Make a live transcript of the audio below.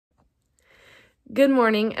Good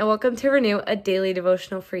morning and welcome to Renew, a daily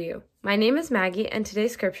devotional for you. My name is Maggie and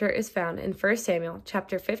today's scripture is found in 1 Samuel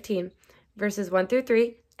chapter 15, verses 1 through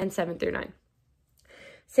 3 and 7 through 9.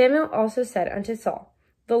 Samuel also said unto Saul,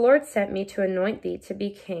 The Lord sent me to anoint thee to be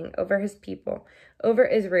king over his people, over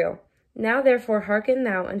Israel. Now therefore hearken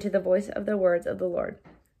thou unto the voice of the words of the Lord.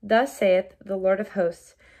 Thus saith the Lord of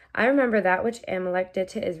hosts, I remember that which Amalek did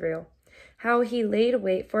to Israel, how he laid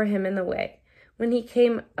wait for him in the way, when he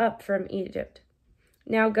came up from Egypt.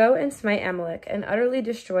 Now go and smite Amalek, and utterly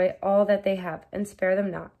destroy all that they have, and spare them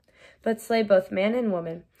not, but slay both man and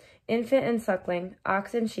woman, infant and suckling,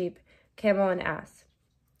 ox and sheep, camel and ass.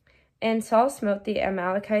 And Saul smote the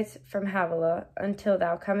Amalekites from Havilah until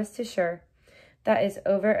thou comest to Shur, that is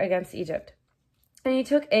over against Egypt. And he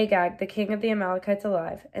took Agag, the king of the Amalekites,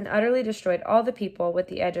 alive, and utterly destroyed all the people with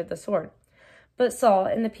the edge of the sword. But Saul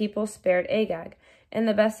and the people spared Agag, and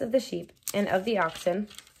the best of the sheep, and of the oxen,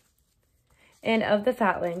 and of the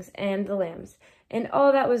fatlings, and the lambs, and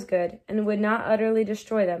all that was good, and would not utterly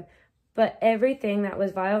destroy them, but everything that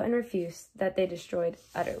was vile and refuse, that they destroyed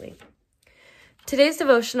utterly. Today's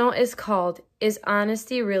devotional is called, Is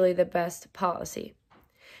Honesty Really the Best Policy?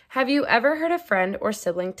 Have you ever heard a friend or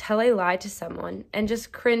sibling tell a lie to someone and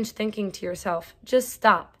just cringe thinking to yourself, just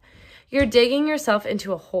stop? You're digging yourself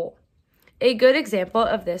into a hole. A good example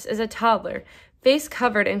of this is a toddler, face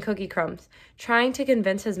covered in cookie crumbs, trying to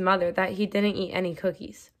convince his mother that he didn't eat any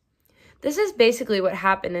cookies. This is basically what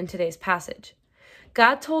happened in today's passage.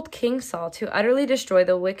 God told King Saul to utterly destroy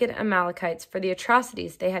the wicked Amalekites for the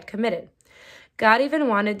atrocities they had committed. God even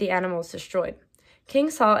wanted the animals destroyed. King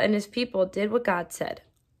Saul and his people did what God said.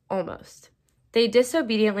 Almost. They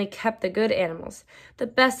disobediently kept the good animals, the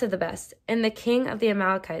best of the best, and the king of the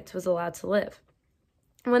Amalekites was allowed to live.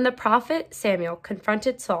 When the prophet Samuel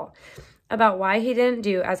confronted Saul about why he didn't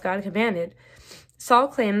do as God commanded, Saul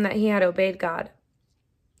claimed that he had obeyed God.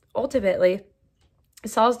 Ultimately,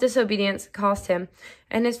 Saul's disobedience cost him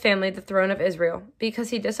and his family the throne of Israel because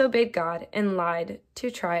he disobeyed God and lied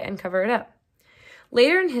to try and cover it up.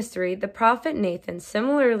 Later in history, the prophet Nathan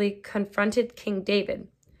similarly confronted King David.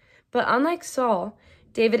 But unlike Saul,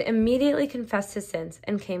 David immediately confessed his sins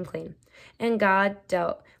and came clean, and God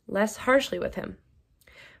dealt less harshly with him.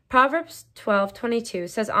 Proverbs 12:22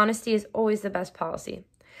 says honesty is always the best policy.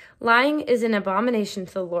 Lying is an abomination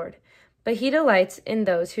to the Lord, but he delights in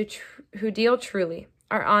those who deal truly,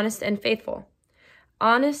 are honest and faithful.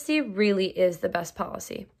 Honesty really is the best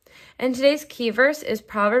policy. And today's key verse is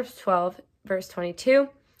Proverbs 12, verse 22.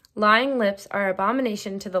 Lying lips are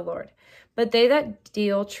abomination to the Lord, but they that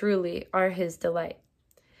deal truly are his delight.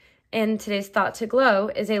 And today's thought to glow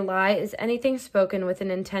is a lie is anything spoken with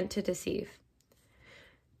an intent to deceive.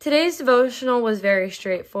 Today's devotional was very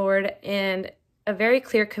straightforward and a very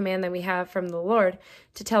clear command that we have from the Lord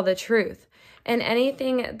to tell the truth. And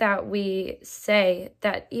anything that we say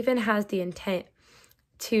that even has the intent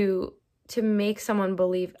to make someone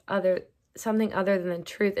believe something other than the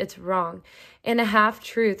truth, it's wrong. And a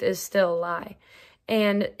half-truth is still a lie.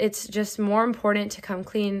 And it's just more important to come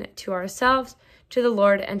clean to ourselves, to the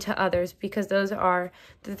Lord, and to others, because those are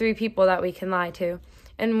the three people that we can lie to.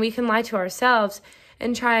 And we can lie to ourselves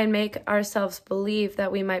and try and make ourselves believe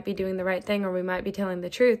that we might be doing the right thing or we might be telling the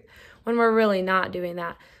truth when we're really not doing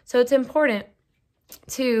that. So it's important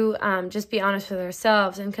to just be honest with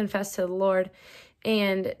ourselves and confess to the Lord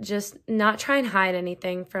and just not try and hide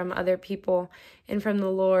anything from other people and from the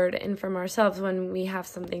Lord and from ourselves when we have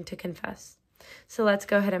something to confess. So let's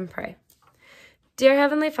go ahead and pray. Dear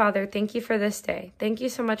Heavenly Father, thank you for this day. Thank you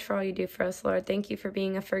so much for all you do for us, Lord. Thank you for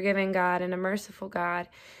being a forgiving God and a merciful God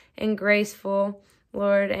and graceful,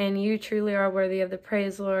 Lord, and you truly are worthy of the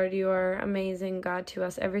praise, Lord. You are amazing, God, to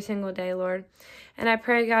us every single day, Lord. And I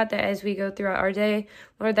pray, God, that as we go throughout our day,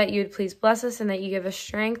 Lord, that you would please bless us and that you give us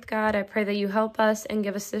strength, God. I pray that you help us and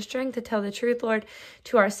give us the strength to tell the truth, Lord,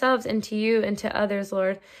 to ourselves and to you and to others,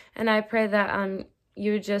 Lord. And I pray that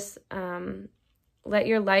you would just let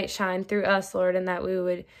your light shine through us, Lord, and that we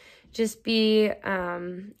would just be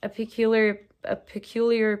a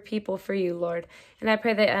peculiar people for you, Lord. And I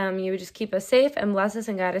pray that you would just keep us safe and bless us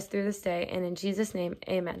and guide us through this day. And in Jesus' name,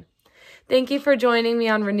 amen. Thank you for joining me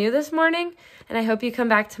on Renew this morning, and I hope you come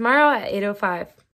back tomorrow at 8:05.